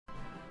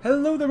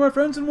Hello there my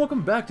friends and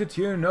welcome back to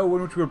TNO,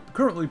 in which we're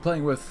currently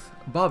playing with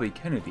Bobby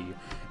Kennedy,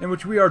 in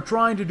which we are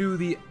trying to do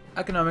the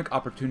Economic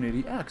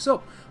Opportunity Act.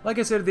 So, like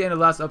I said at the end of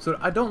the last episode,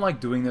 I don't like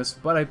doing this,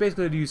 but I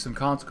basically had to use some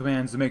console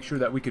commands to make sure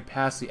that we could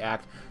pass the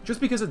act, just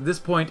because at this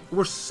point,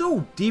 we're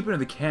so deep into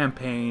the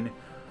campaign,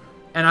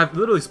 and I've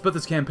literally split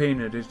this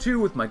campaign into two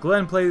with my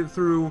Glenn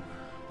playthrough.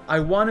 I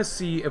want to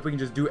see if we can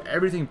just do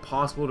everything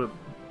possible to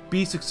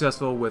be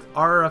successful with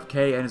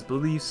RFK and his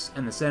beliefs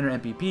and the Senator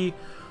MPP.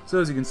 So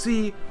as you can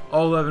see,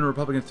 all 11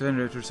 Republican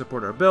senators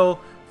support our bill,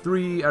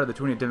 3 out of the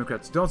 28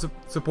 Democrats don't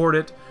support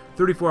it,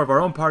 34 of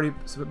our own party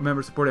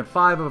members support it, and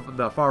 5 of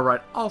the far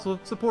right also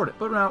support it.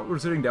 But now we're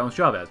sitting down with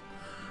Chavez.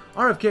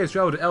 RFK has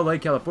traveled to LA,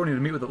 California to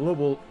meet with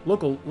the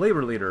local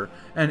labor leader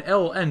and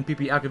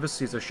LNPP activist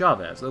Cesar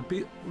Chavez,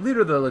 the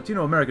leader of the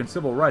Latino American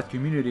civil rights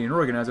community and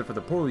organizer for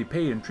the poorly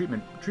paid and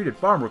treated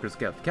farm workers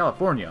of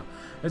California.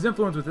 His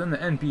influence within the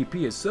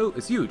NPP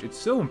is huge. It's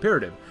so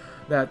imperative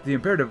that the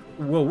imperative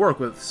will work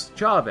with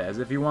Chavez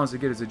if he wants to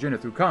get his agenda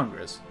through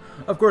Congress.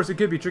 Of course, it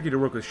could be tricky to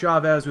work with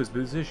Chavez, who has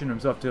positioned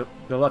himself to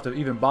the left of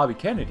even Bobby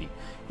Kennedy.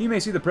 He may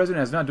see the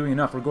president as not doing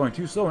enough or going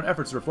too slow in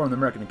efforts to reform the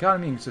American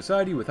economy and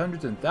society, with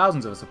hundreds and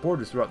thousands of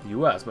supporters throughout the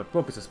U.S., but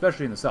focused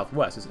especially in the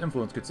Southwest. His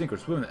influence could sink or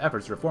swim in the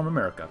efforts to reform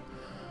America.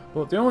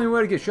 Well, the only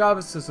way to get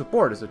Chavez to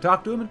support is to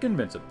talk to him and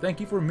convince him. Thank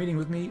you for meeting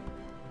with me,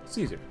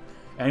 Caesar.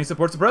 And he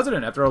supports the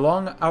president. After a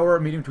long-hour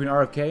meeting between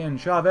RFK and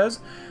Chavez,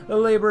 the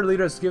labor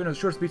leader has given a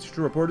short speech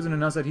to reporters and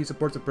announced that he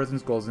supports the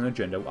president's goals and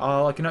agenda.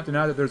 While I cannot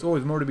deny that there's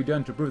always more to be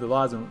done to improve the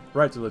lives and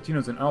rights of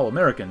Latinos and all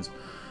Americans,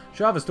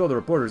 Chavez told the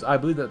reporters, "I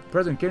believe that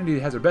President Kennedy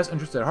has our best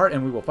interests at heart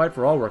and we will fight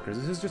for all workers.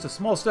 This is just a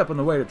small step on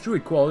the way to true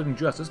equality and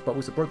justice, but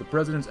we support the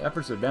president's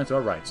efforts to advance our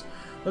rights."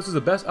 This was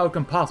the best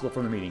outcome possible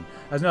from the meeting,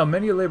 as now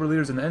many labor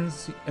leaders in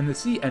the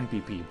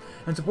CNPP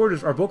and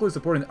supporters are vocally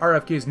supporting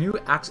RFK's new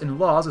acts and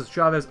laws, as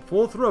Chavez's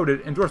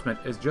full-throated endorsement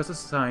is just a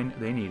sign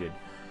they needed.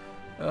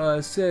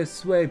 Se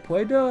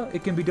puede?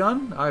 It can be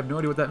done? I have no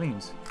idea what that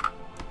means.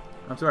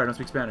 I'm sorry, I don't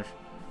speak Spanish.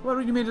 What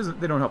do you mean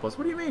they don't help us?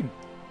 What do you mean?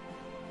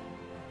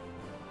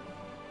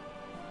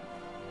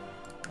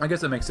 I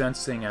guess that makes sense,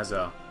 seeing as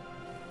the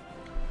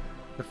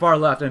far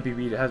left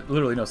NPP has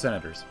literally no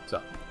senators,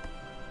 so.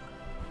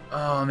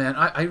 Oh man,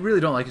 I really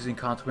don't like using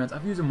consequence.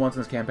 I've used them once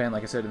in this campaign,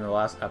 like I said in the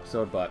last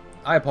episode, but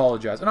I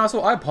apologize. And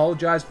also, I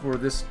apologize for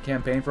this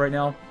campaign for right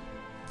now,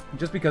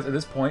 just because at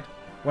this point,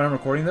 when I'm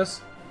recording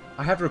this,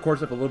 I have to record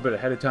stuff a little bit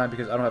ahead of time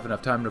because I don't have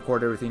enough time to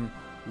record everything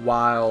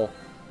while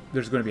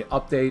there's going to be an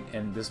update,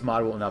 and this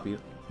mod will not be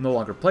no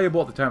longer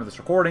playable at the time of this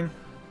recording,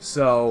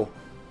 so,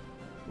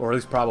 or at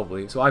least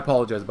probably, so I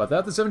apologize about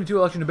that. The 72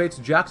 election debates,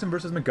 Jackson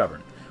versus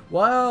McGovern.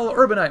 While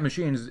urbanite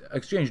machines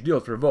exchange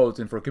deals for votes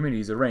and for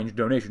communities arrange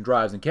donation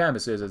drives and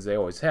canvasses as they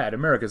always had,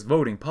 America's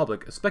voting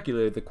public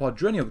speculated the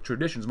quadrennial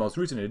tradition's most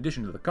recent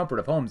addition to the comfort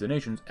of homes and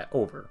nations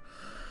over.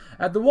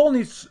 At the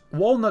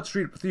Walnut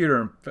Street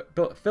Theater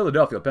in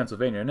Philadelphia,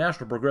 Pennsylvania, a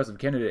national progressive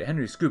candidate,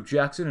 Henry Scoop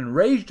Jackson,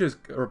 enraged his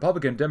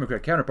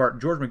Republican-Democrat counterpart,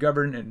 George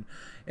McGovern,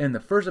 in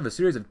the first of a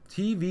series of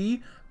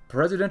TV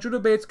presidential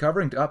debates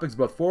covering topics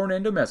both foreign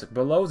and domestic.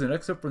 Below is an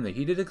excerpt from the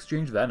heated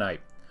exchange that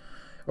night.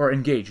 Or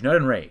engaged, not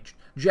enraged.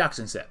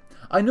 Jackson said,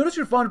 "I notice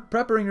you're fond of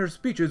peppering your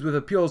speeches with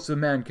appeals to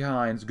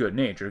mankind's good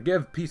nature.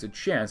 Give peace a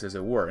chance, as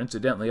it were.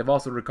 Incidentally, I've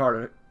also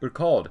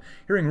recalled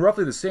hearing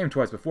roughly the same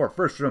twice before,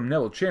 first from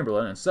Neville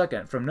Chamberlain, and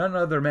second from none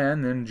other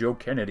man than Joe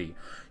Kennedy.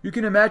 You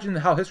can imagine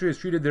how history has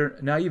treated their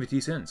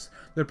naivety since.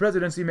 The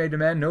presidency may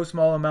demand no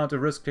small amount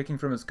of risk-taking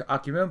from its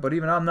occupant, but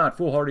even I'm not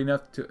foolhardy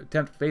enough to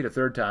attempt fate a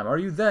third time. Are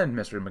you then,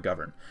 Mr.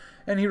 McGovern?"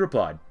 And he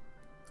replied,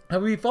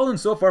 "Have we fallen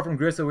so far from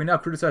grace that we now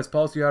criticize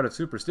policy out of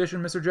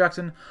superstition, Mr.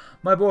 Jackson?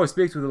 My boy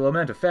speaks with the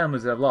lament of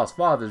families that have lost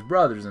fathers,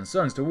 brothers, and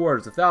sons to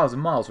wars 1,000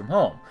 miles from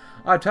home.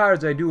 I tire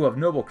as I do of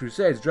noble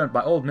crusades dreamt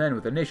by old men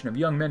with a nation of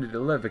young men to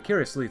live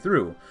vicariously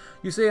through.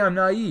 You say I'm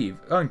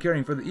naive,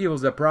 uncaring for the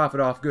evils that profit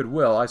off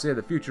goodwill. I say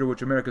the future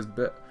which America's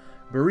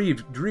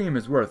bereaved dream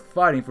is worth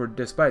fighting for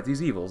despite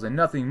these evils, and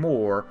there's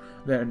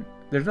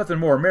nothing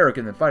more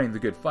American than fighting the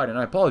good fight." And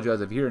I apologize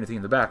if you hear anything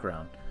in the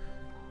background.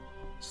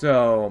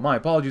 So, my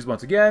apologies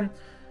once again.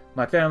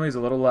 My family's a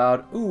little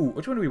loud. Ooh,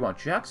 which one do we want?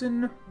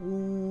 Jackson?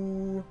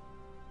 Ooh.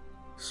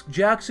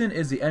 Jackson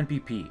is the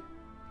NPP.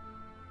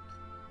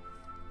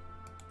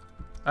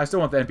 I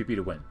still want the NPP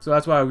to win. So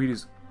that's why we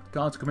use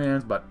console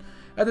commands, but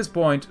at this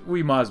point,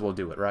 we might as well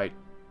do it, right?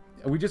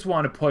 We just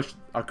want to push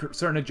our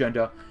certain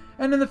agenda,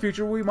 and in the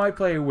future, we might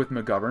play with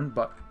McGovern,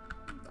 but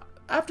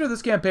after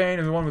this campaign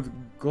and the one with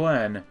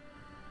Glenn,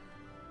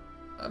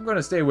 I'm going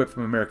to stay away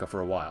from America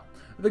for a while.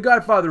 The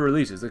Godfather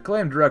releases.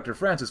 Acclaimed director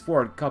Francis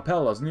Ford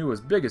Coppola's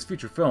newest, biggest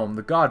feature film,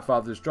 The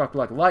Godfather, struck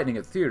like lightning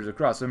at theaters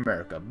across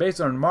America. Based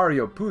on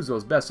Mario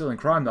Puzo's best-selling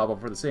crime novel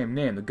for the same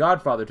name, The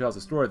Godfather tells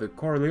the story of the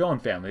Corleone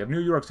family, of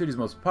New York City's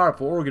most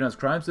powerful organized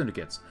crime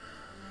syndicates.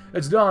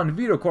 It's Don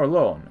Vito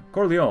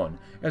Corleone,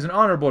 As an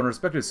honorable and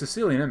respected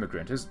Sicilian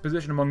immigrant, his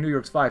position among New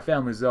York's 5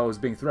 families, though, is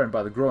being threatened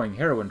by the growing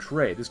heroin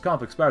trade. This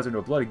conflict spirals into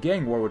a bloody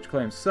gang war which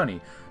claims Sonny,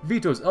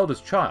 Vito's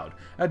eldest child.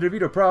 After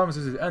Vito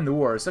promises to end the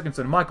war, his second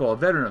son Michael, a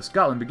veteran of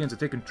Scotland, begins to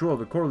take control of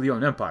the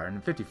Corleone Empire.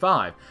 In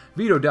 55,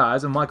 Vito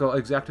dies, and Michael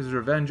exacts his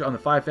revenge on the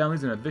 5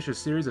 families in a vicious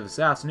series of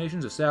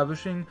assassinations,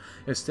 establishing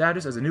his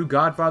status as a new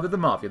godfather of the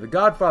Mafia. The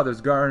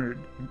Godfather's garnered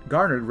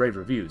rave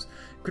reviews.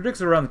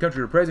 Critics around the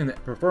country are praising the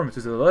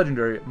performances of the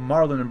legendary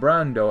Marlon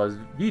Brando as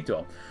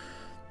Vito,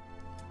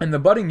 and the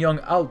budding young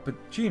Al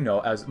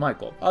Pacino as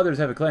Michael. Others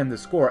have acclaimed the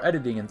score,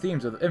 editing, and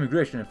themes of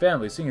immigration and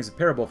family, seeing as a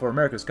parable for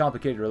America's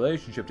complicated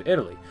relationship to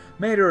Italy.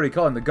 Many are already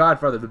calling The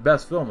Godfather the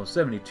best film of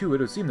 '72.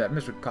 It would seem that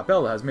Mr.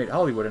 Capella has made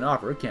Hollywood an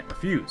offer it can't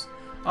refuse.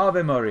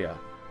 Ave Maria.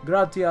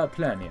 Gratia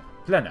plena.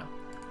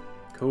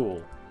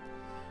 Cool.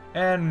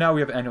 And now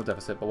we have an annual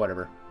deficit, but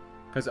whatever.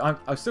 Because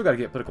I've still got to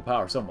get political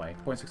power some way.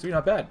 0.63,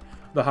 not bad.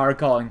 The hard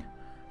calling.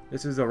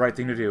 This is the right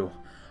thing to do.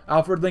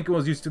 Alfred Lincoln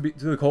was used to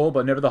the cold,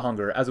 but never the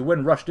hunger. As the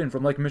wind rushed in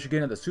from Lake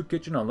Michigan at the soup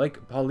kitchen on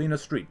Lake Paulina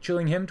Street,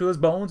 chilling him to his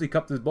bones, he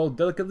cupped his bowl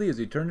delicately as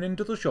he turned it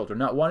into the shelter,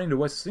 not wanting to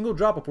waste a single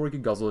drop before he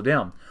could guzzle it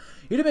down.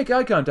 He didn't make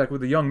eye contact with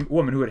the young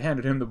woman who had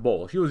handed him the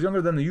bowl. She was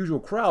younger than the usual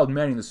crowd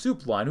manning the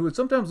soup line, who would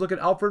sometimes look at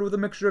Alfred with a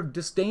mixture of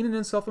disdain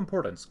and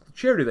self-importance.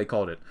 Charity, they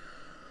called it.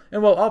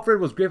 And while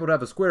Alfred was grateful to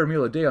have a square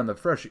meal a day on the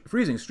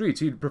freezing streets,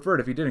 he'd preferred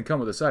if he didn't come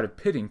with a side of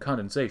pitying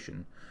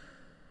condescension.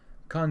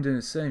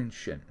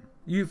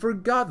 You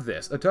forgot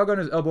this. A tug on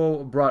his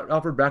elbow brought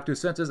Alfred back to his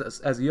senses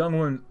as a young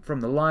woman from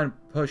the line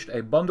pushed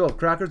a bundle of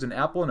crackers, an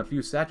apple, and a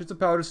few sachets of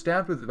powder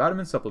stamped with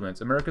vitamin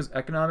supplements. America's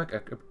Economic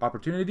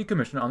Opportunity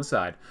Commission on the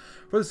side.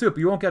 For the soup,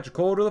 you won't catch a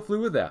cold or the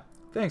flu with that.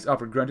 Thanks,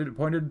 Alfred grunted,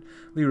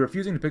 pointedly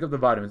refusing to pick up the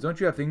vitamins. Don't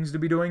you have things to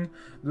be doing?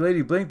 The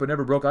lady blinked but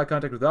never broke eye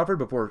contact with Alfred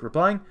before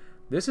replying,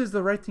 this is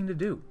the right thing to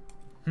do.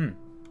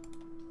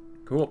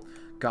 Cool.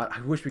 God,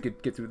 I wish we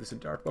could get through this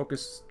entire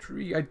focus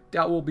tree. I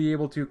doubt we'll be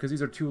able to because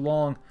these are too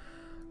long.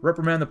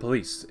 Reprimand the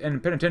police. In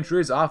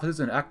penitentiaries, offices,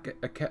 and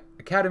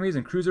academies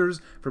and cruisers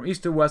from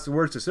east to west, the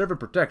words to serve and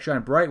protect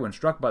shine bright when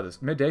struck by the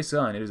midday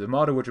sun. It is a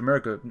motto which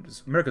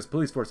America's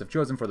police force have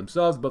chosen for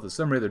themselves, both a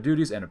summary of their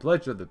duties and a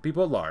pledge to the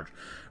people at large.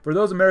 For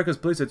those America's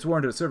police had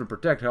sworn to serve and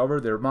protect, however,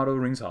 their motto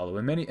rings hollow.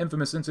 In many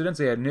infamous incidents,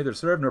 they had neither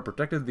served nor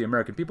protected the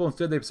American people.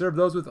 Instead, they served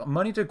those with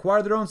money to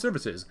acquire their own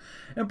services,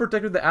 and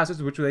protected the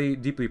assets which they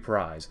deeply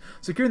prize.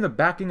 Securing the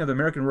backing of the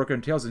American worker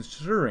entails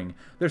ensuring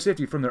their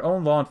safety from their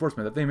own law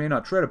enforcement, that they may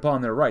not tread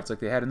upon their rights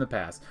like they had in the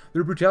past.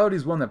 Their brutality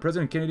is one that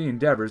President Kennedy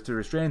endeavors to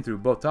restrain through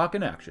both talk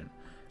and action.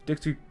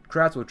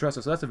 Dixiecrats will trust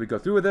us less if we go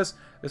through with this.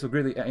 This will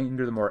greatly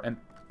anger the more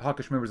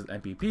hawkish members of the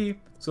NPP.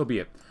 So be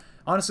it.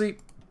 Honestly,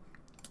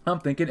 I'm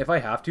thinking if I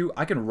have to,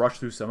 I can rush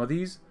through some of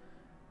these.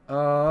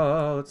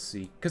 Let's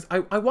see. Because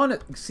I want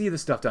to see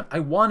this stuff done. I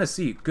want to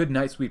see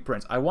Goodnight, Sweet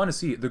Prince. I want to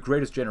see The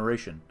Greatest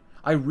Generation.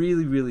 I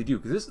really, really do.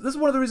 Because this is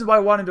one of the reasons why I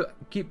wanted to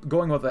keep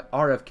going with the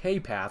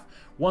RFK path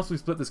once we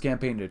split this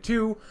campaign into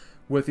 2,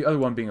 with the other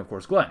one being, of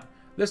course, Glenn.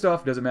 This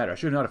stuff doesn't matter. I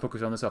should not have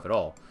focused on this stuff at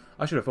all.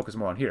 I should have focused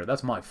more on here.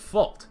 That's my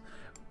fault.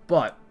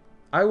 But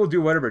I will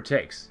do whatever it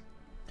takes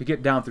to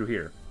get down through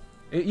here.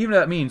 Even if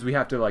that means we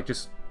have to, like,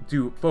 just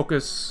do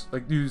focus,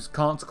 like, use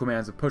console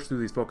commands to push through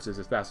these focuses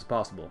as fast as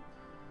possible.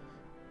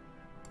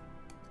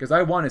 Because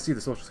I want to see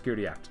the Social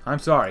Security Act. I'm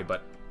sorry,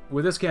 but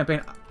with this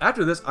campaign,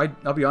 after this,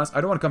 I'll be honest,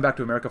 I don't want to come back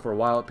to America for a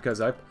while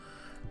because at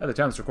the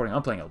time of this recording,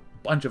 I'm playing a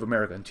bunch of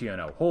America in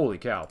TNO. Holy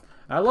cow.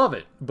 I love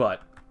it,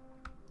 but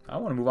I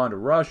want to move on to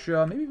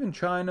Russia, maybe even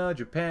China,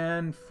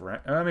 Japan,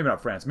 maybe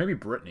not France, maybe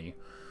Brittany.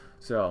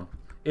 So,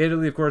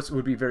 Italy, of course,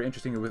 would be very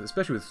interesting,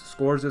 especially with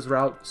Scores as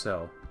route,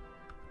 so.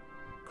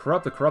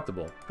 Corrupt the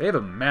Corruptible. They have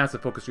a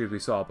massive focus tree as we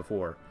saw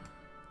before.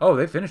 Oh,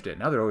 they finished it.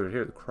 Now they're over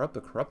here. Corrupt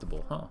the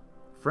Corruptible, huh?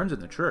 Friends in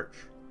the Church.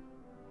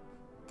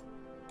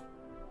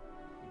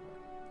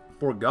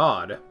 For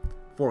God.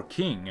 For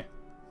King.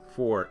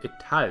 For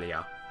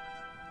Italia.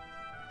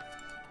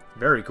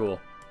 Very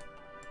cool.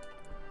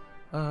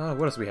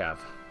 What else do we have?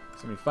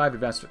 75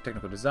 advanced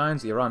technical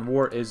designs. The Iran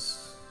war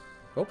is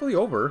hopefully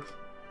over.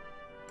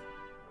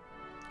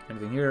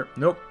 Anything here?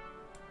 Nope.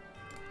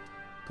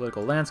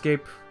 Political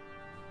landscape.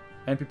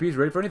 NPP's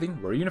ready for anything.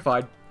 We're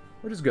unified,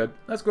 which is good.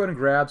 Let's go ahead and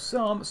grab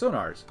some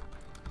sonars.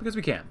 Because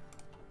we can.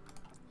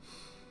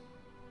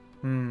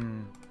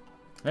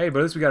 Hey, but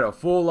at least we got a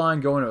full line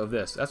going of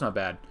this. That's not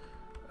bad.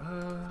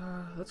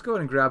 Let's go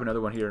ahead and grab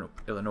another one here in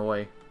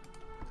Illinois.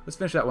 Let's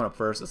finish that one up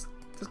first. Let's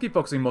keep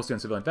focusing mostly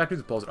on civilian factories.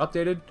 The polls are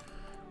updated.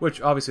 Which,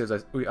 obviously,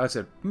 as I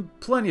said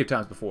plenty of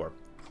times before,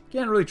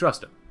 can't really trust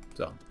them.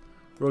 So,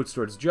 roads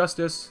towards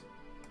justice.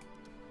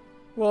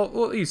 Well,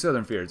 we'll ease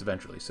southern fears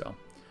eventually, so.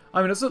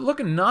 I mean, it's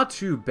looking not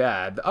too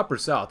bad. The Upper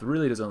South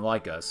really doesn't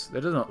like us.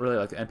 They doesn't really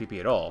like the NPP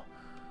at all.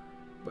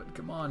 But,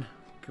 come on.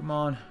 Come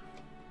on.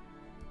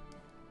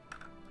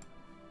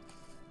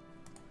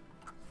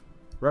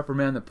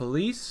 Reprimand the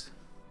police.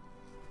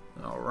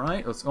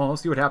 Alright, let's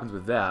see what happens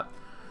with that.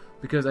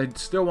 Because I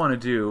still want to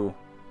do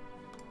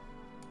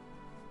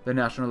the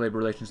National Labor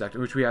Relations Act,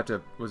 which we have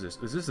to... Was this?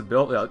 Is this a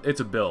bill? Yeah, it's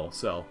a bill,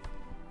 so...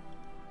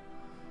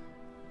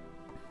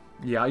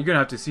 Yeah, you're gonna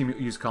have to see me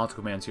use console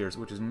commands here,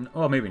 which is...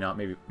 Well, maybe not.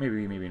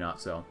 Maybe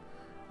not, so...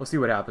 We'll see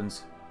what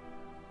happens.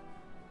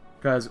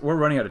 Because we're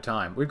running out of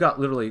time. We've got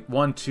literally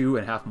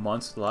 2.5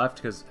 months left,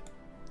 because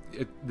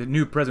the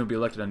new president will be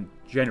elected on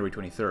January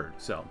 23rd,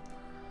 so...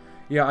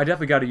 Yeah, I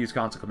definitely got to use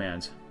console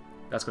commands.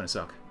 That's gonna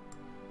suck.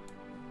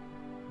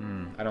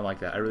 I don't like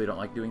that. I really don't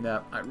like doing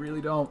that. I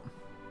really don't.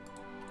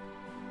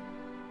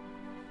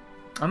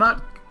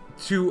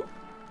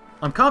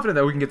 I'm confident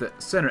that we can get the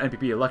Senator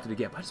NPP elected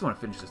again, but I just want to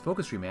finish this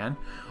focus tree, man.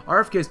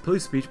 RFK's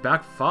police speech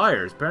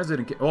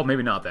backfires. Well,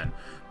 maybe not then.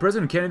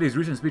 President Kennedy's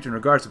recent speech in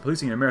regards to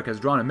policing in America has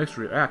drawn a mixed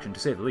reaction, to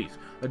say the least.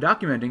 The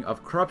documenting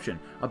of corruption,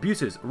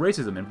 abuses,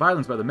 racism, and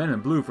violence by the men in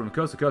blue from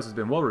coast to coast has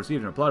been well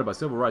received and applauded by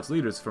civil rights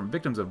leaders, from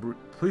victims of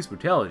police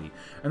brutality,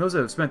 and those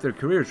that have spent their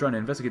careers trying to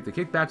investigate the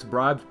kickbacks,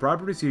 bribes,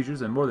 property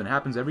seizures, and more than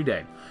happens every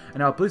day,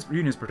 and how police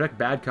unions protect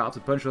bad cops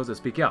and punish those that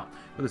speak out.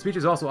 But the speech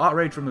is also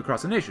outrage from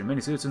across the nation.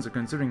 Many citizens are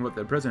considering what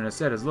the president has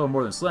said as little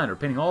more than slander,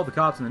 painting all the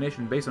cops in the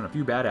nation based on a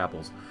few bad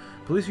apples.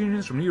 Police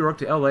unions from New York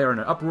to LA are in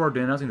an uproar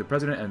denouncing the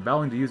president and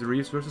vowing to use the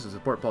resources to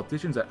support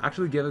politicians that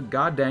actually give a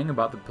goddamn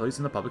about the police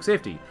and the public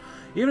safety.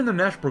 Even the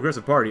National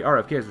Progressive Party,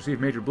 RFK, has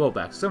received major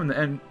blowback. Some in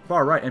the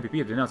far-right NPP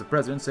have denounced the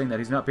president, saying that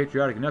he's not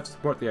patriotic enough to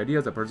support the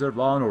ideas that preserve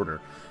law and order.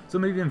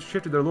 Some have even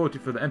shifted their loyalty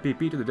for the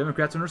NPP to the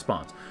Democrats in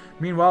response.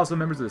 Meanwhile, some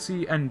members of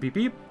the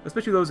CNPP,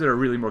 especially those that are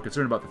really more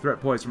concerned about the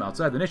threat posed from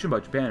outside the nation by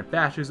Japan and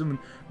fascism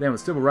than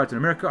with civil rights in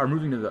America, are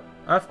moving to the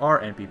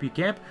FRNPP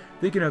camp,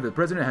 thinking that the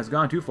president has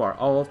gone too far.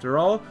 After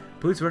all,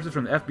 police forces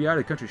from the FBI to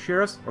the country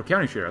sheriffs, or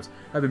county sheriffs,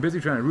 have been busy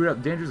trying to root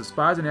out the dangers of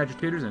spies and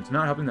agitators, and it's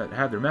not helping that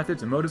have their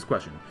methods and motives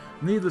questioned.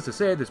 Needless to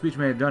say, the speech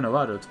may have done a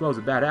lot to expose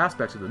the bad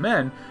aspects of the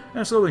men,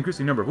 and a slowly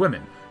increasing number of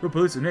women, who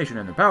police the nation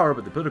and their power,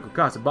 but the political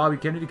cost of Bobby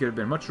Kennedy could have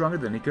been much stronger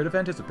than he could have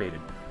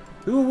anticipated.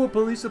 Who will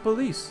police the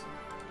police?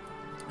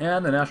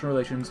 And the National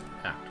Relations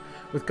Act.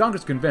 With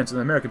Congress convinced and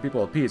the American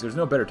people appeased, there's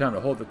no better time to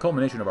hold the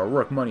culmination of our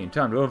work, money, and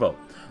time to a vote.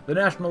 The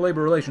National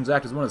Labor Relations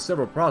Act is one of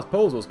several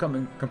proposals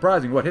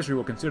comprising what history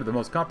will consider the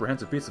most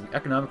comprehensive piece of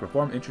economic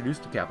reform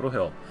introduced to Capitol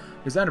Hill,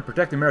 designed to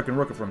protect the American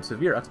worker from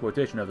severe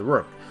exploitation of their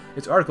work.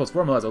 Its articles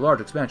formalize a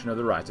large expansion of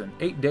the rights, an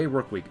 8-day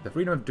work week, the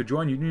freedom to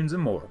join unions,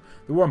 and more.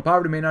 The war on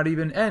poverty may not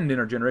even end in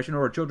our generation,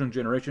 or our children's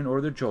generation,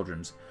 or their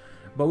children's.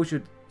 But we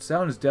should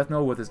sound his death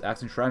knell with his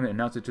acts enshrinement and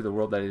announce it to the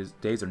world that his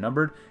days are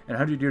numbered. In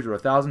 100 years or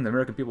 1,000, the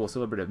American people will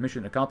celebrate a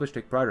mission accomplished,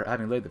 take pride in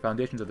having laid the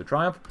foundations of the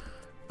triumph.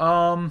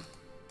 Wasn't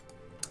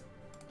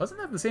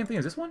that the same thing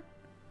as this one?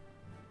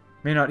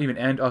 May not even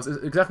end. Oh, it's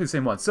exactly the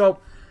same one. So,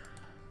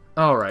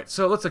 alright,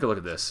 so let's take a look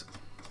at this.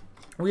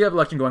 We have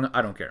election going on.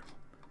 I don't care.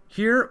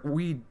 Here,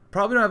 we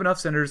probably don't have enough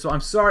senators, so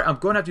I'm sorry. I'm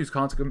going to have to use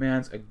console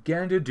commands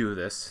again to do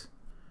this.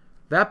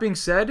 That being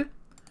said,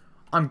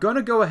 I'm going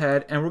to go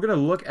ahead and we're going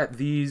to look at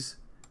these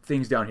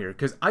things down here,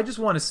 because I just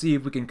want to see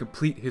if we can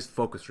complete his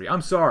focus tree.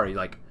 I'm sorry,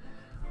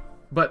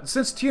 but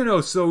since TNO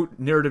is so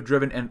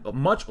narrative-driven and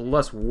much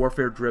less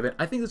warfare-driven,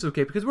 I think that's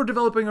okay, because we're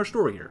developing our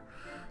story here.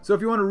 So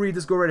if you want to read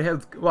this, go right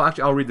ahead. Well,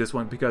 actually, I'll read this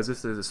one, because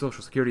this is the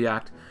Social Security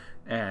Act,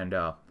 and,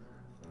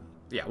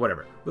 yeah,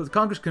 whatever. With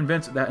Congress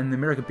convinced that in the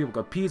American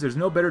people appeased, there's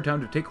no better time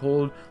to take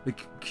hold the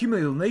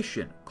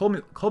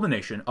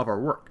culmination of our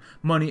work,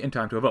 money, and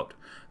time to a vote.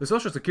 The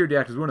Social Security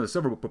Act is one of the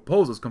several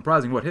proposals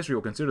comprising what history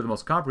will consider the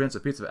most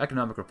comprehensive piece of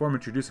economic reform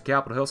introduced to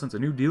Capitol Hill since the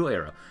New Deal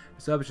era. It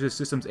establishes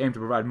systems aimed to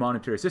provide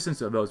monetary assistance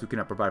to those who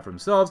cannot provide for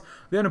themselves,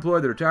 the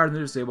unemployed, the retired, and the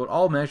disabled,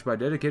 all managed by a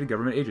dedicated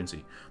government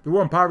agency. The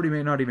war on poverty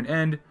may not even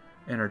end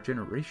in our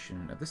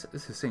generation. This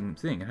is the same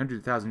thing. In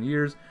 100,000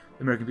 years,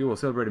 the American people will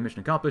celebrate a mission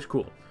accomplished.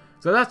 Cool.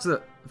 So that's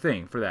the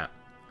thing for that.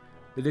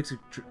 The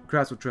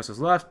Dixiecrats will trust us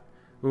left.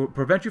 Will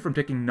prevent you from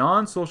taking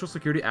non-Social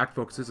Security Act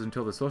focuses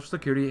until the Social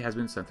Security has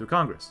been sent through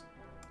Congress.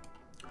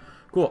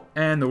 Cool.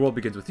 And the world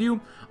begins with you.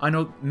 I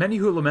know many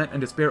who lament and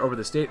despair over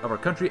the state of our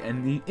country,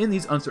 and in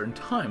these uncertain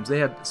times they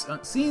have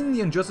seen the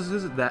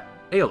injustices that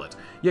ail it,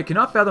 yet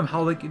cannot fathom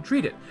how they can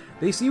treat it.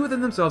 They see within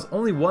themselves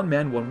only one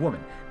man, one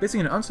woman, facing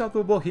an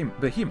unstoppable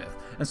behemoth,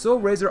 and so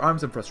raise their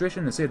arms in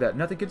frustration and say that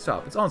nothing can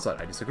stop its onslaught.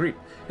 I disagree.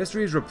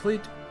 History is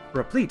replete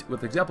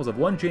with examples of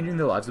one changing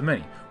the lives of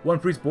many. One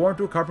priest born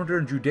to a carpenter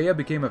in Judea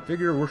became a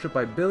figure worshipped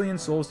by billion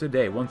souls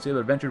today. One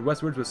sailor ventured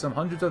westwards with some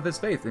hundreds of his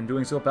faith, in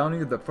doing so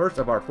founding the first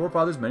of our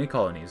forefathers' many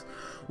colonies.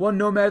 One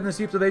nomad in the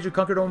steppes of Asia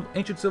conquered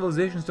ancient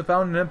civilizations to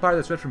found an empire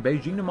that stretched from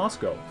Beijing to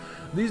Moscow.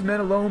 These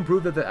men alone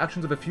prove that the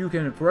actions of a few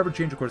can forever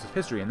change the course of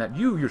history, and that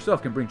you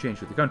yourself can bring change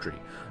to the country.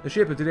 The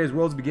shape of today's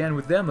worlds began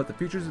with them, let the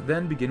futures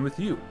then begin with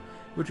you,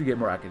 which we get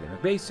more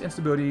academic base and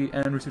stability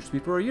and research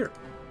speed for a year.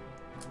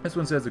 This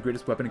one says the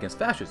greatest weapon against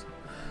fascism.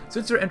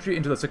 Since their entry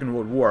into the Second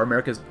World War,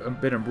 America has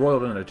been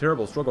embroiled in a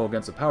terrible struggle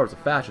against the powers of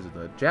fascism.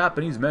 The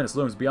Japanese menace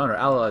looms beyond our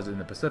allies in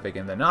the Pacific,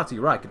 and the Nazi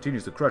Reich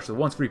continues to crush the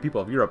once free people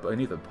of Europe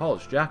beneath a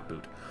polished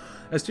jackboot.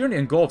 As tyranny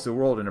engulfs the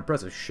world in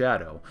oppressive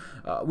shadow,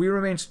 we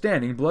remain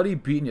standing, bloody,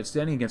 beaten, yet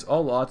standing against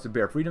all odds to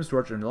bear freedom's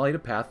torch and light a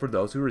path for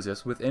those who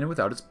resist within and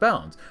without its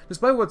bounds.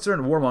 Despite what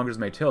certain warmongers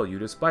may tell you,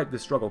 despite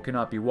this struggle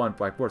cannot be won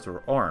by force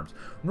or arms,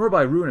 nor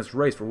by ruinous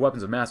race for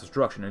weapons of mass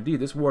destruction. Indeed,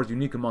 this war is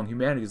unique among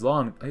humanity's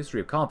long history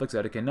of conflicts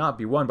that it cannot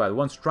be won by the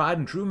once tried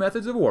and true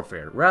methods of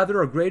warfare. Rather,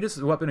 our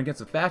greatest weapon against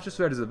the fascist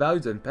threat is the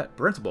values and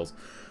principles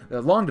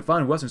that long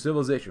defined Western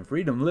civilization: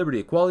 freedom, liberty,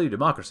 equality,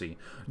 democracy.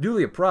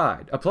 Duly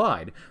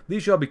applied,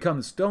 these shall become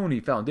the stony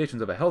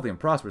foundations of a healthy and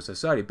prosperous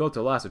society built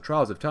to last the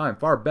trials of time,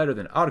 far better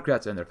than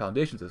autocrats and their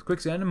foundations of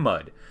quicksand and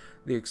mud.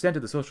 The extent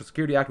of the Social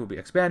Security Act will be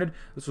expanded.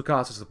 This will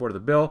cost the support of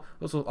the bill.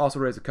 This will also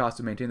raise the cost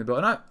to maintain the bill.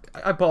 And I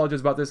apologize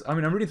about this. I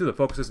mean, I'm reading through the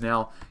focuses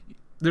now.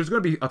 There's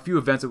going to be a few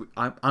events that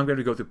I'm going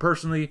to go through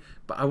personally,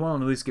 but I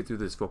want to at least get through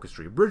this focus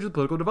tree. Bridge the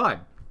political divide.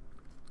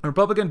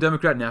 Republican,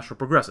 Democrat, National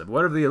Progressive.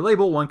 Whatever the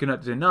label, one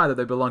cannot deny that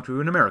they belong to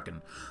an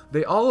American.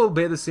 They all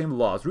obey the same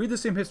laws, read the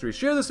same history,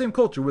 share the same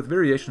culture with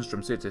variations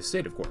from state to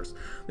state, of course.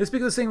 They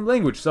speak the same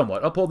language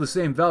somewhat, uphold the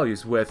same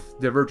values with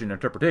divergent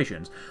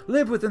interpretations,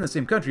 live within the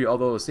same country,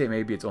 although the state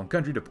may be its own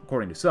country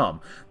according to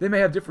some. They may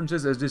have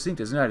differences as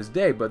distinct as night as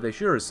day, but they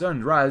sure as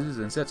sun rises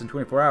and sets in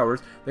 24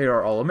 hours, they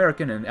are all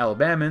American, and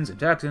Alabamans, and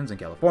Texans, and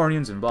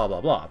Californians, and blah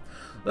blah blah.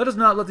 Let us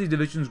not let these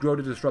divisions grow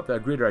to disrupt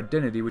that greater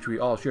identity which we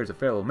all share as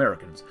fellow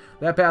Americans.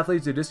 That path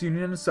leads to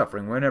disunion and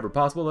suffering. Whenever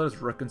possible, let us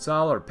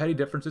reconcile our petty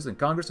differences in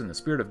Congress in the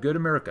spirit of good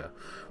America,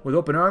 with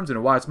open arms and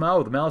a wide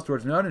smile, with malice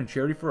towards none and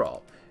charity for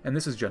all. And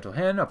this is gentle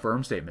hand, a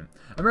firm statement.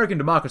 American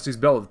democracy is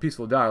built with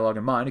peaceful dialogue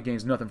in mind. It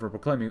gains nothing from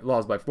proclaiming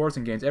laws by force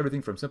and gains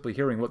everything from simply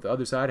hearing what the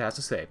other side has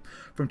to say.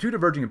 From two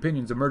diverging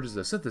opinions emerges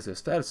a synthesis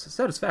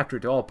satisfactory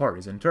to all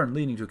parties, in turn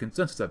leading to a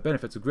consensus that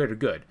benefits the greater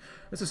good.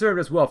 This has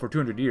served us well for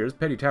 200 years.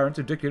 Petty tyrants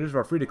and dictators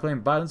are free to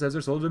claim violence as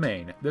their sole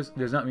domain. This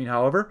does not mean,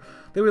 however,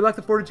 that we lack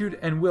the fortitude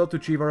and will to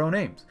achieve our own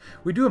aims.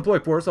 We do employ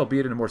force,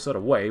 albeit in a more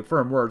subtle way.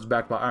 Firm words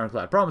backed by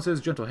ironclad promises.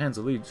 Gentle hands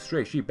that lead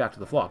stray sheep back to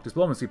the flock.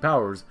 Diplomacy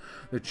powers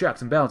the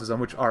checks and balances on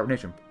which our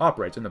nation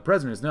operates, and the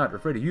president is not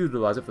afraid to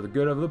utilize it for the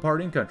good of the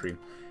party and country.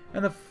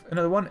 And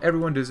another one,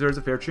 everyone deserves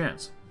a fair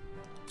chance.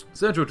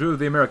 Central to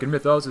the American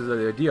mythos is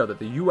the idea that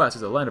the U.S.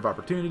 is a land of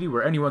opportunity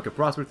where anyone can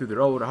prosper through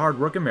their own hard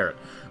work and merit.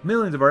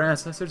 Millions of our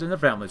ancestors and their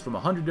families from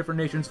 100 different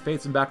nations,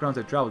 faiths, and backgrounds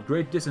have traveled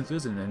great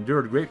distances and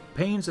endured great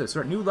pains to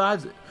start new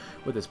lives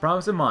with this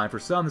promise in mind. For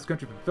some, this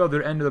country fulfilled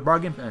their end of the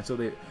bargain, and so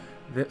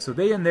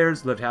they and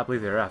theirs lived happily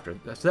thereafter.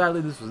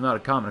 Sadly, this was not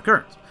a common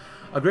occurrence.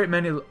 A great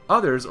many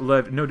others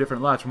lived no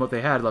different lives from what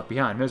they had left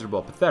behind,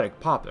 miserable, pathetic,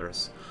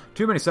 pauperous.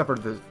 Too many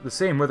suffered the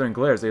same withering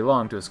glares they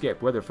longed to escape,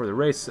 whether for the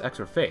race, sex,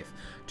 or faith.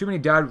 Too many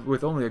died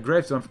with only a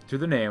gravestone to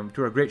their name.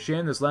 To our great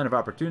shame, this land of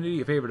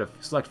opportunity favored a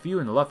select few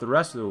and left the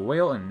rest to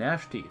wail and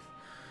gnash teeth.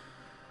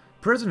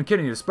 President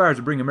Kennedy aspires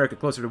to bring America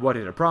closer to what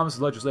he had promised,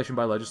 legislation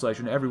by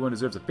legislation. Everyone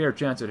deserves a fair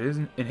chance at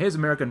in his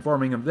America,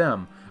 informing of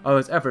them of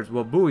his efforts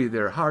will buoy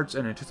their hearts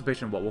in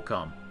anticipation of what will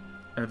come.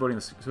 And the voting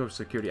of the Social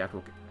Security Act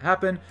will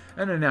happen,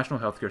 and a national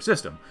healthcare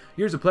system.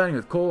 Years of planning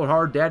with cold,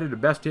 hard data to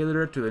best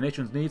tailor it to the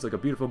nation's needs like a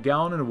beautiful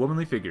gown and a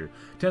womanly figure.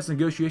 Tense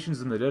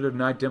negotiations in the dead of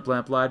night, dim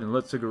lamplight, and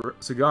lit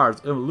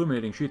cigars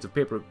illuminating sheets of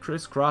paper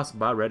crisscrossed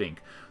by red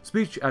ink.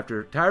 Speech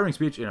after tiring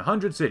speech in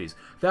 100 cities.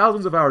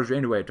 Thousands of hours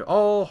drained away to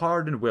all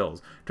hardened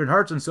wills. Turn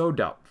hearts and sow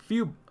doubt.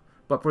 Few,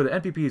 but for the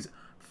NPP's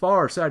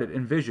far-sighted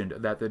envisioned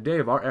that the day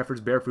of our efforts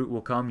bear fruit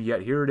will come,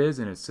 yet here it is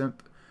in its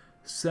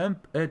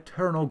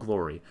eternal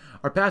glory.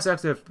 Our past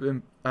acts have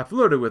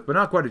flirted with, but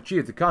not quite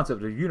achieved, the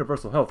concept of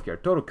universal health care,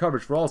 total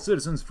coverage for all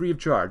citizens free of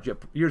charge. Yet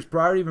years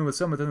prior, even with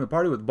some within the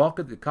party, would balk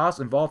at the costs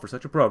involved for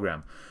such a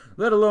program,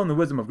 let alone the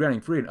wisdom of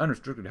granting free and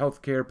unrestricted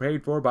health care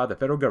paid for by the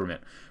federal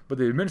government. But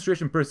the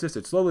administration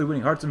persisted, slowly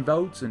winning hearts and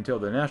votes until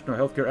the National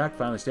Health Care Act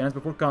finally stands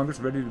before Congress,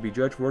 ready to be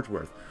judged for its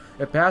worth.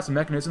 If passed,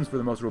 mechanisms for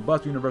the most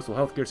robust universal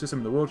health care system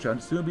in the world shall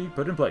soon be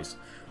put in place.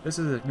 This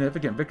is a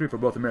significant victory for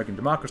both American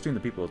democracy and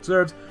the people it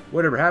serves.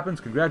 Whatever happens,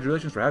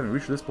 congratulations for having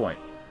reached this point.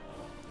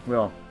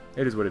 Well,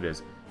 it is what it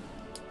is.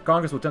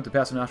 Congress will attempt to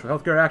pass the National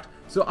Health Care Act,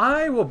 so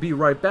I will be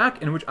right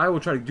back, in which I will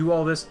try to do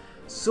all this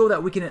so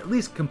that we can at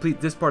least complete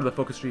this part of the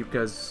focus tree,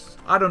 because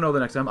I don't know the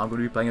next time I'm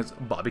going to be playing as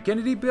Bobby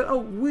Kennedy,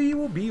 but we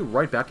will be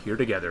right back here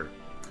together.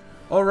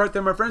 Alright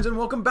then, my friends, and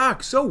welcome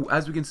back. So,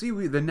 as we can see,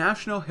 the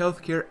National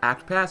Health Care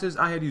Act passes.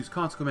 I had to use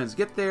console commands to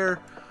get there,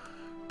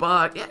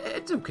 but yeah,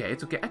 it's okay,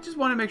 it's okay. I just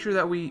want to make sure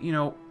that we,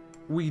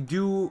 we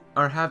do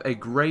or have a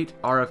great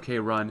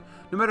RFK run,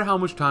 no matter how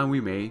much time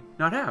we may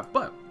not have.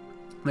 But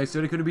they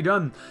said it couldn't be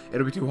done.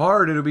 It'll be too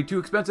hard. It'll be too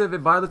expensive.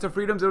 It violates our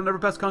freedoms. It'll never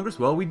pass Congress.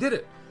 Well, we did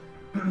it.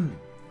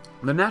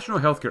 The National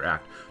Health Care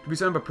Act, to be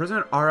signed by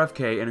President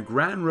RFK in a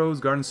grand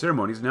rose garden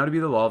ceremony, is now to be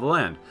the law of the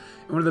land.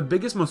 In one of the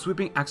biggest, most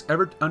sweeping acts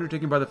ever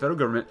undertaken by the federal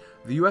government,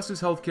 the U.S.'s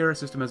healthcare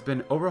system has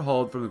been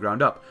overhauled from the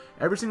ground up.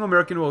 Every single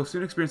American will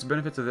soon experience the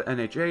benefits of the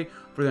NHA,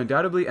 for they're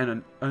undoubtedly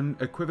and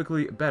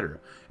unequivocally better.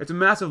 It's a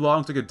massive law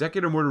and will take a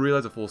decade or more to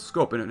realize the full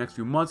scope. In the next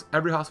few months,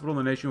 every hospital in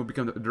the nation will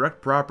become the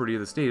direct property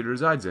of the state it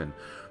resides in.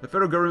 The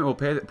federal government will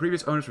pay the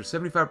previous owners for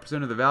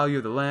 75% of the value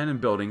of the land and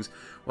buildings,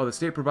 while the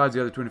state provides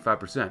the other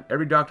 25%.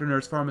 Every doctor,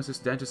 nurse, pharmacist,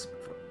 pharmacist, dentist,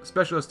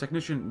 specialist,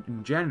 technician,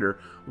 and janitor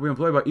will be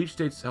employed by each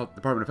state's health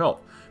Department of Health.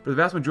 For the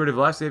vast majority of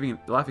life-saving and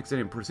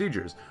life-extending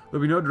procedures, there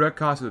will be no direct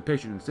cost to the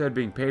patient, instead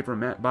being paid for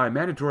by a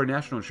mandatory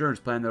national insurance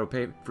plan that will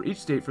pay for each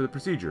state for the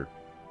procedure.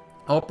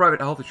 All private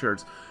health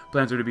insurance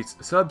plans are to be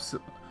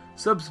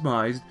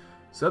subsidized,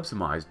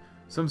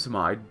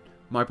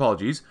 my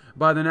apologies,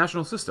 by the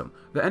national system.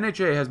 The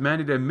NHA has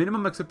mandated a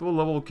minimum acceptable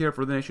level of care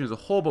for the nation as a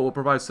whole, but will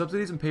provide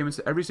subsidies and payments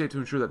to every state to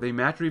ensure that they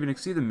match or even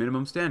exceed the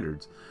minimum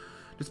standards.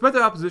 Despite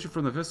the opposition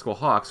from the fiscal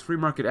hawks, free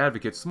market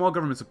advocates, small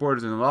government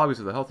supporters, and the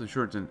lobbyists of the health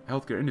insurance and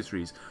healthcare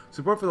industries,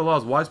 support for the law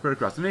is widespread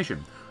across the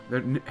nation.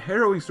 There are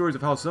harrowing stories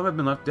of how some have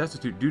been left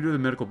destitute due to the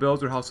medical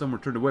bills, or how some were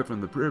turned away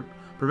from the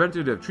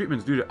preventative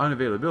treatments due to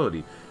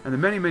unavailability, and the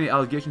many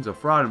allegations of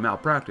fraud and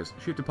malpractice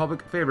shifted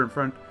public favor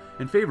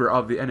in favor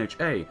of the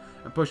NHA,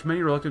 and pushed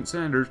many reluctant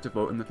senators to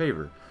vote in the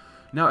favor.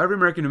 Now every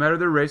American, no matter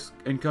their race,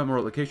 income,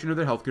 or location of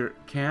their healthcare,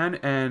 can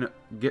and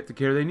get the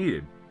care they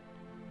needed.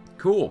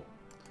 Cool.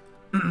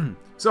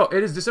 So,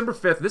 it is December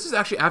 5th. This is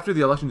actually after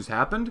the election has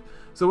happened,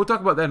 so we'll talk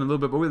about that in a little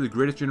bit, but we're the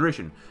greatest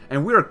generation.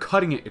 And we are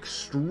cutting it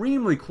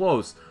extremely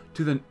close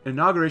to the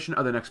inauguration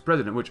of the next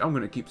president, which I'm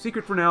going to keep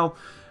secret for now,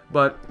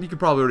 but you can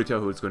probably already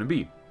tell who it's going to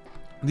be.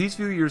 These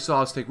few years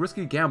saw us take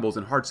risky gambles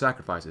and hard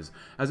sacrifices,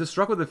 as it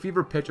struck with the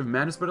fever pitch of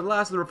madness, but at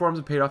last the reforms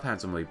have paid off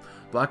handsomely.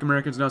 Black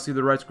Americans now see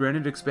their rights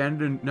granted,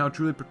 expanded, and now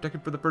truly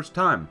protected for the first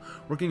time.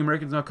 Working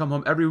Americans now come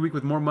home every week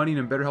with more money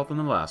and in better health than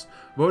the last.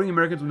 Voting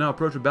Americans will now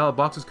approach the ballot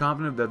boxes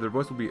confident that their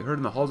voice will be heard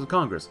in the halls of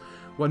Congress.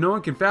 While no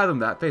one can fathom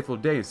that fateful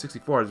day in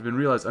 '64 has been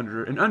realized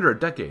in under a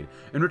decade,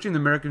 enriching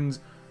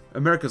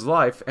America's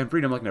life and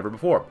freedom like never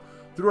before.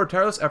 Through our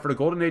tireless effort, a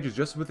golden age is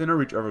just within our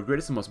reach of our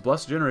greatest and most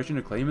blessed generation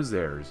to claim as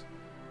theirs.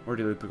 More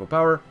daily political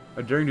power,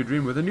 a daring to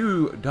dream with a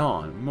new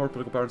dawn. More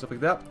political power and stuff like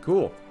that.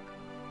 Cool.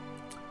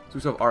 So we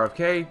still have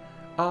RFK.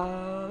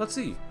 Let's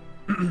see.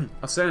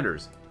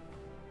 Senators.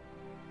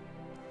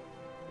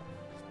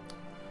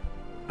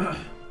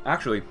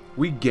 Actually,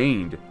 we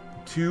gained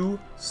 2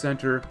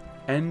 center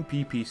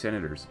NPP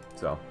senators.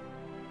 So,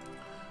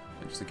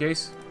 just in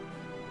case,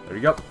 there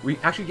you go. We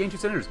actually gained 2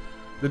 senators.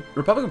 The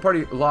Republican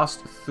Party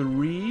lost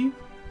 3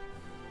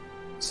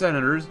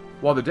 senators,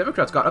 while the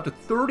Democrats got up to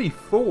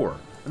 34.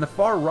 And the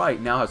far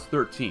right now has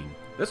 13.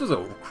 This was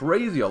a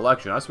crazy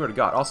election, I swear to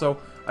God. Also,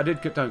 I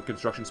did cut down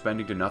construction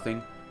spending to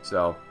nothing,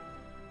 so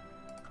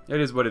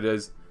it is what it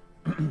is.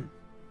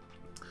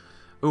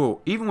 Ooh,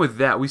 even with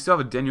that, we still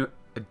have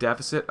a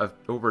deficit of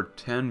over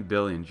 10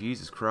 billion.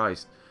 Jesus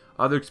Christ.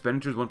 Other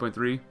expenditures,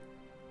 1.3.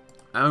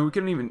 I mean, we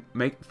couldn't even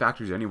make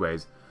factories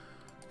anyways.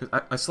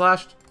 Because I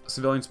slashed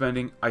civilian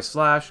spending, I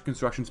slashed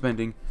construction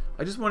spending.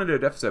 I just wanted a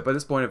deficit. By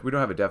this point, if we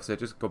don't have a deficit,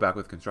 just go back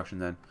with construction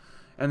then.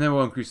 And then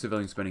we'll increase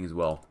civilian spending as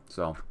well.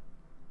 So,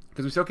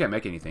 because we still can't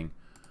make anything.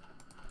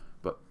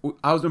 But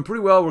I was doing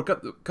pretty well. We're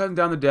cutting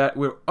down the debt.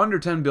 We're under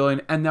 10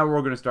 billion, and now we're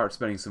going to start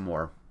spending some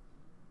more.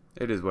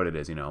 It is what it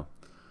is, you know.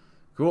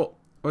 Cool.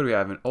 What do we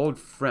have? An old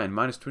friend.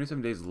 Minus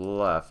 27 days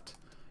left.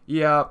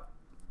 Yeah,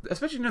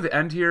 especially near the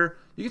end here,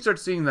 you can start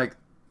seeing, like,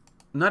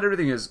 not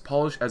everything is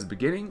polished as the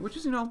beginning, which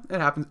is, you know,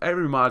 it happens.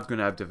 Every mod's going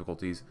to have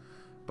difficulties,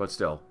 but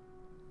still.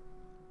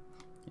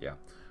 Yeah.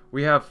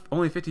 We have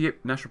only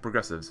 58 national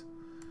progressives.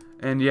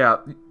 And yeah,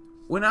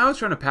 when I was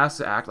trying to pass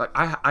the act, like,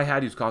 I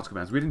had to use console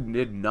commands. We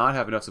did not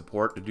have enough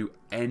support to do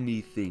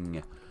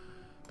anything.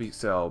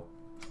 So,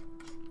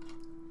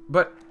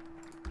 but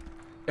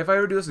if I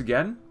ever do this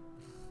again,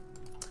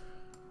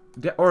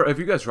 or if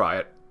you guys try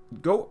it,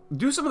 go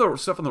do some of the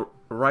stuff on the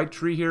right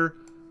tree here.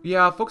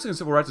 Yeah, focusing on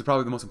civil rights is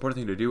probably the most important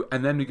thing to do,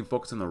 and then we can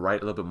focus on the right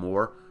a little bit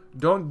more.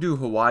 Don't do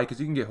Hawaii, because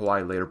you can get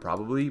Hawaii later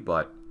probably,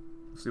 but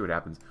we'll see what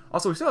happens.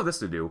 Also, we still have this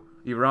to do.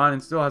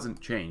 Iran still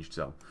hasn't changed,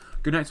 so.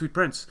 Good night, sweet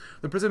prince.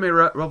 The president may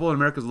revel in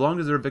America's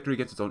long-deserved victory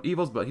against its own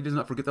evils, but he does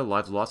not forget the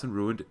lives lost and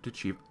ruined to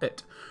achieve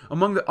it.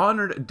 Among the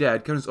honored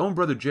dead counts his own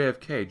brother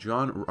JFK,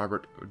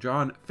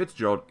 John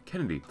Fitzgerald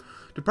Kennedy.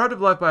 Deprived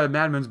of life by a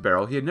madman's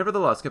barrel, he had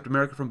nevertheless kept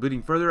America from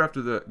bleeding further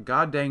after the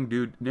goddamn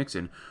dude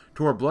Nixon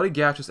tore bloody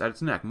gashes at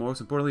its neck. Most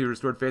importantly, he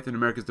restored faith in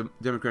America's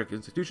democratic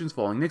institutions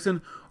following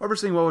Nixon,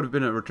 overseeing what would have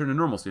been a return to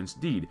normalcy.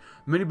 Indeed,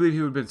 many believe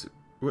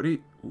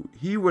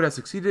he would have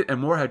succeeded, and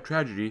more had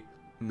tragedy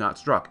not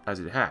struck as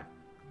it had.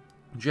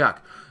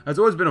 Jack has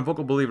always been a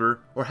vocal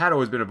believer, or had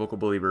always been a vocal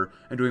believer,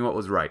 in doing what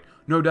was right.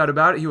 No doubt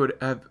about it, he would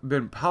have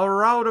been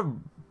proud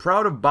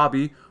of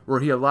Bobby were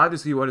he alive to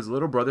see what his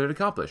little brother had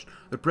accomplished.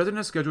 The president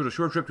has scheduled a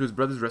short trip to his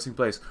brother's resting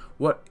place.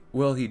 What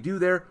will he do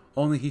there?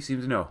 Only he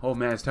seems to know. Oh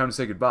man, it's time to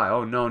say goodbye.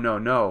 Oh no, no,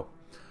 no.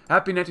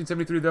 Happy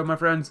 1973 though, my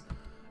friends.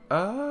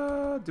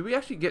 Do we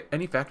actually get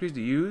any factories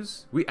to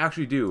use? We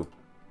actually do.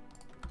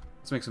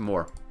 Let's make some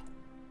more.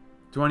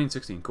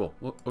 2016, cool.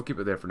 We'll keep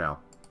it there for now.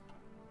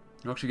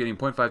 We're actually getting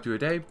 0.52 a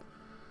day.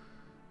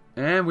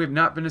 And we've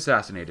not been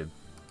assassinated.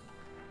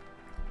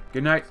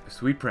 Good night,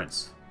 sweet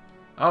prince.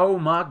 Oh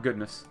my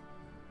goodness.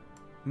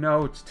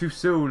 No, it's too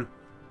soon.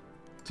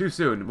 Too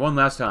soon. One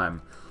last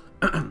time.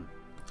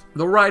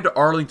 The ride to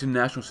Arlington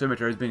National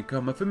Cemetery has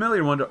become a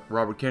familiar one to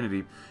Robert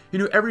Kennedy. He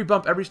knew every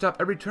bump, every stop,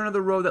 every turn of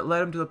the road that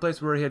led him to the place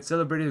where he had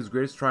celebrated his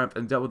greatest triumph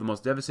and dealt with the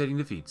most devastating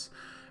defeats.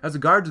 As the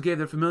guards gave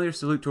their familiar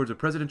salute towards a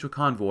presidential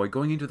convoy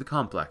going into the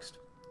complex,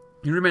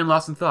 he remained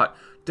lost in thought,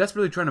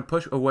 desperately trying to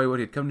push away what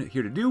he had come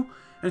here to do,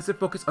 and instead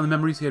focus on the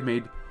memories he had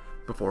made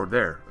before.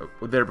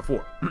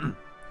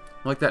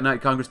 Like that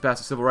night, Congress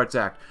passed the Civil Rights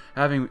Act,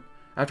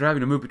 after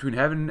having to move between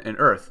heaven and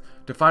earth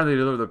to finally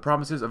deliver the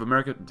promises of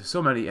America to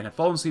so many, and had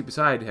fallen asleep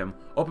beside him,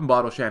 open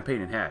bottle of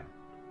champagne in hand.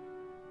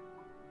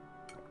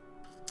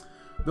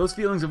 Those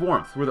feelings of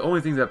warmth were the only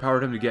things that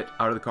powered him to get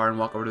out of the car and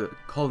walk over to the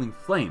calling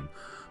flame.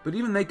 But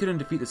even they couldn't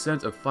defeat the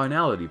sense of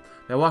finality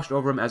that washed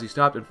over him as he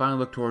stopped and finally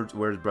looked towards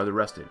where his brother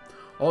rested.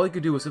 All he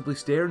could do was simply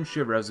stare and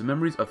shiver as the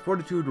memories of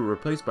fortitude were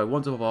replaced by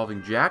ones of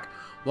evolving Jack,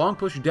 long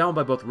pushed down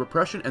by both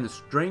repression and the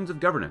strains of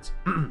governance.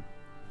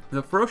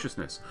 The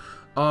ferociousness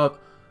of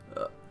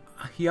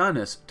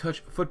Giannis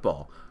touch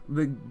football,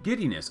 the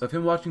giddiness of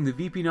him watching the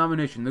VP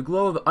nomination, the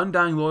glow of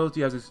undying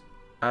loyalty as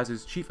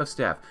his chief of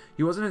staff.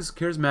 He wasn't his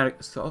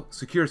charismatic,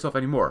 secure self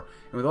anymore,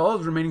 and with all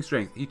his remaining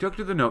strength, he took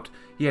to the note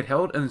he had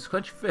held in his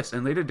clenched fist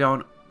and laid it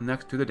down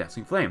next to the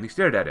dancing flame. He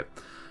stared at it,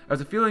 as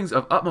the feelings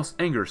of utmost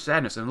anger,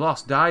 sadness, and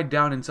loss died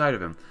down inside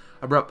of him,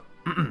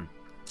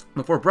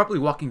 before abruptly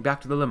walking back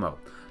to the limo.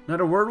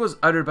 Not a word was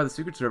uttered by the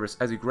Secret Service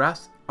as he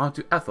grasped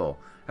onto Ethel,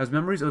 as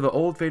memories of the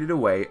old faded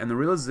away, and the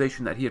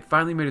realization that he had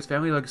finally made his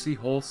family legacy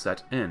whole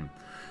set in.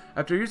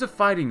 After years of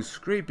fighting,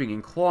 scraping,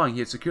 and clawing, he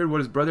had secured what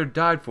his brother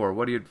died for,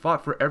 what he had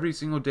fought for every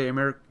single day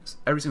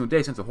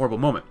since the horrible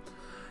moment.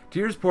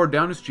 Tears poured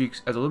down his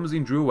cheeks as the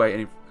limousine drew away,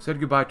 and he said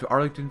goodbye to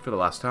Arlington for the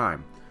last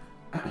time.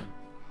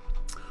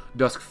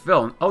 Dusk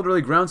fell. An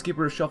elderly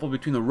groundskeeper shuffled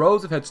between the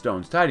rows of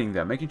headstones, tidying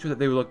them, making sure that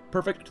they would look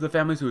perfect to the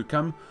families who would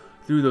come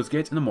through those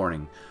gates in the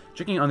morning.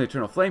 Checking on the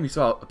eternal flame, he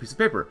saw a piece of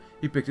paper.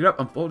 He picked it up,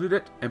 unfolded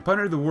it, and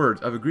pondered the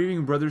words of a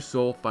grieving brother's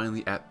soul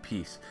finally at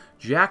peace.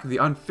 Jack, the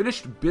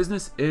unfinished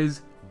business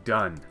is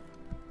done.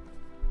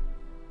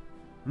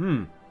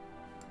 Oh,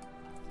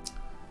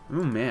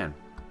 man.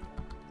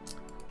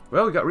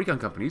 Well, we got recon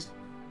companies.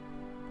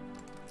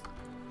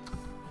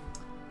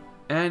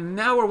 And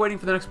now we're waiting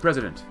for the next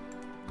president.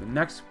 The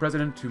next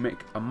president to make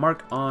a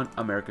mark on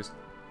America's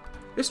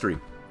history.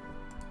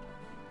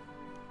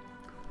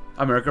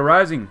 America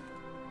Rising.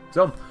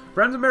 So,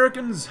 friends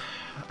Americans,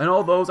 and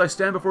all those, I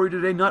stand before you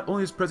today not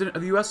only as President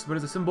of the U.S., but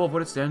as a symbol of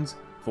what it stands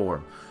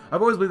for.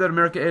 I've always believed that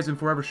America is and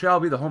forever shall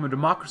be the home of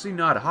democracy,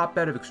 not a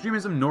hotbed of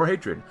extremism nor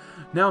hatred.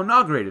 Now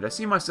inaugurated, I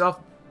see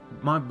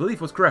my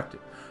belief was corrected.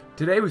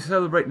 Today we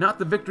celebrate not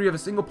the victory of a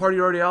single party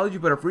or ideology,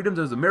 but our freedoms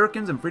as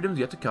Americans and freedoms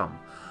yet to come.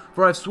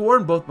 For I've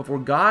sworn both before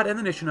God and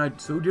the nation I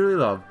so dearly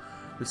love,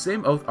 the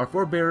same oath our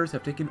forebears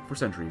have taken for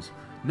centuries.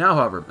 Now,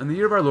 however, in the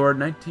year of our Lord,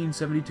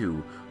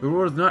 1972, the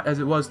world is not as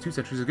it was 2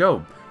 centuries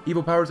ago.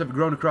 Evil powers have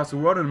grown across the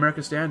world, and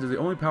America stands as the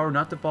only power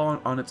not to fall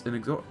on its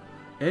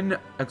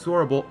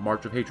inexorable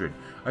march of hatred.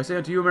 I say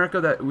unto you,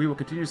 America, that we will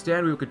continue to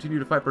stand, we will continue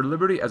to fight for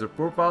liberty, as our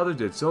forefathers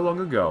did so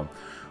long ago.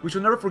 We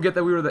shall never forget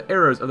that we were the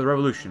heirs of the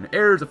Revolution,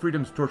 heirs of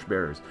freedom's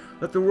torchbearers.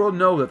 Let the world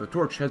know that the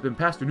torch has been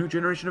passed to a new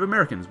generation of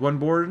Americans, one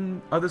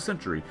born of the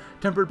century,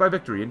 tempered by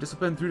victory and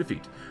disciplined through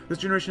defeat. This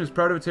generation is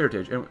proud of its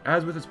heritage, and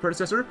as with its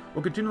predecessor,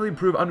 will continually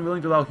prove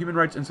unwilling to allow human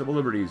rights and civil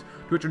liberties,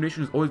 to which our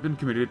nation has always been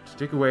committed, to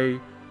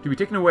be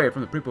taken away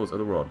from the peoples of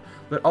the world.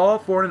 Let all,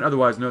 foreign and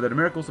otherwise, know that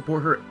America will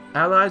support her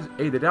allies,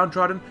 aid the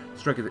downtrodden,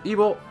 strike at the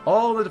evil,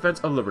 all in the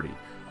defense of liberty.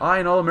 I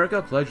and all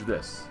America pledge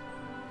this.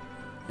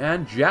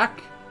 And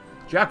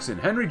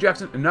Henry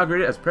Jackson,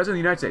 inaugurated as President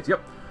of the United States.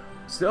 Yep.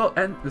 Still,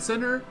 and the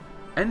Senator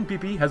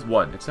NPP has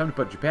won. It's time to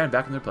put Japan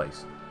back in their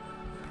place.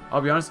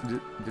 I'll be honest,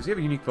 does he have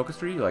a unique focus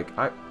tree?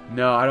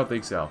 No, I don't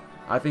think so.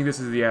 I think this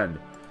is the end.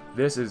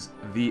 This is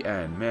the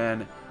end,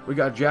 man. We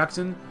got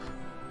Jackson,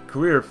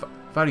 career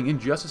fighting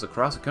injustice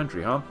across the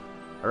country, huh?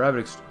 A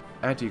rabid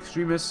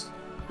anti-extremist.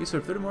 He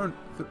served more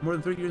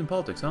than 30 years in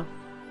politics, huh?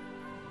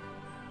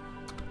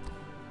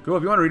 Cool,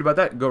 if you want to read about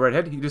that, go right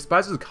ahead. He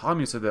despises the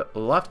communists of the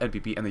left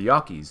NPP and the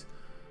Yankees.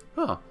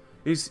 Huh.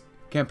 He's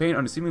campaigned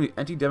on a seemingly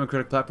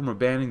anti-democratic platform of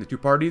banning the two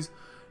parties.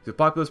 He's a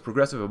populist,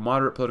 progressive, and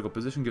moderate political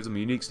position, gives him a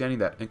unique standing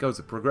that echoes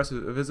the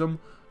progressivism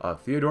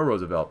of Theodore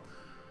Roosevelt.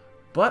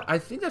 But I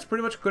think that's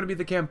pretty much going to be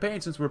the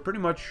campaign, since we're pretty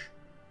much,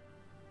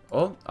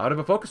 out of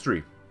a focus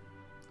tree.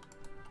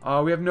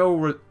 We have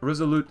no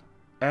resolute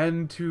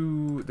end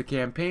to the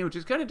campaign, which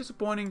is kind of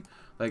disappointing.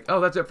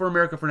 That's it for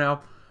America for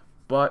now.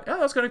 But, yeah,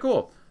 that's kind of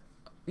cool.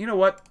 You know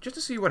what? Just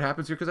to see what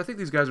happens here, because I think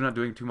these guys are not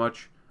doing too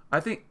much. I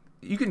think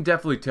you can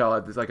definitely tell,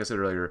 like I said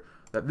earlier,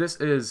 that this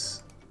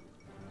is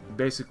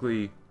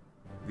basically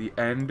the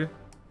end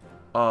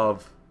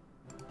of,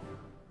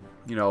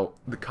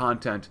 the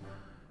content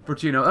for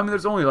Chino. I mean,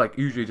 there's only,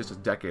 usually just a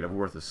decade of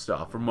worth of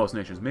stuff for most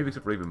nations, maybe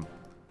except for even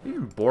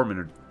Borman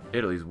or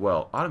Italy as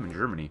well. Ottoman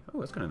Germany. Oh,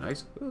 that's kind of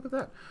nice. Oh, look at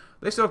that.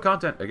 They still have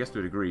content, I guess, to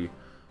a degree.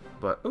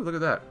 But, oh, look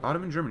at that.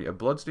 Ottoman Germany. A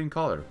bloodstained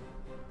collar.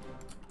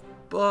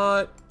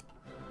 But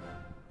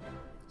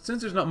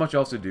since there's not much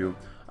else to do,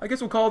 I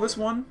guess we'll call this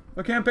one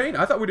a campaign.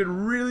 I thought we did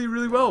really,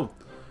 really well.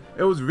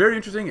 It was very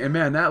interesting, and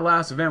man, that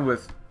last event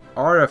with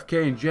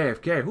RFK and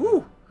JFK,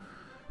 whoo!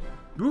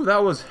 Ooh,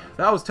 that was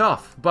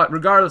tough. But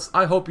regardless,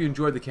 I hope you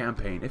enjoyed the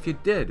campaign. If you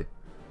did,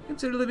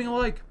 consider leaving a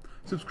like.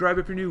 Subscribe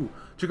if you're new.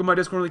 Check out my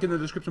Discord link in the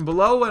description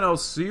below, and I'll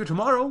see you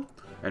tomorrow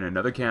in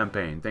another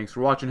campaign. Thanks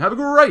for watching. Have a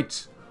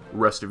great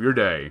rest of your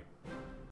day.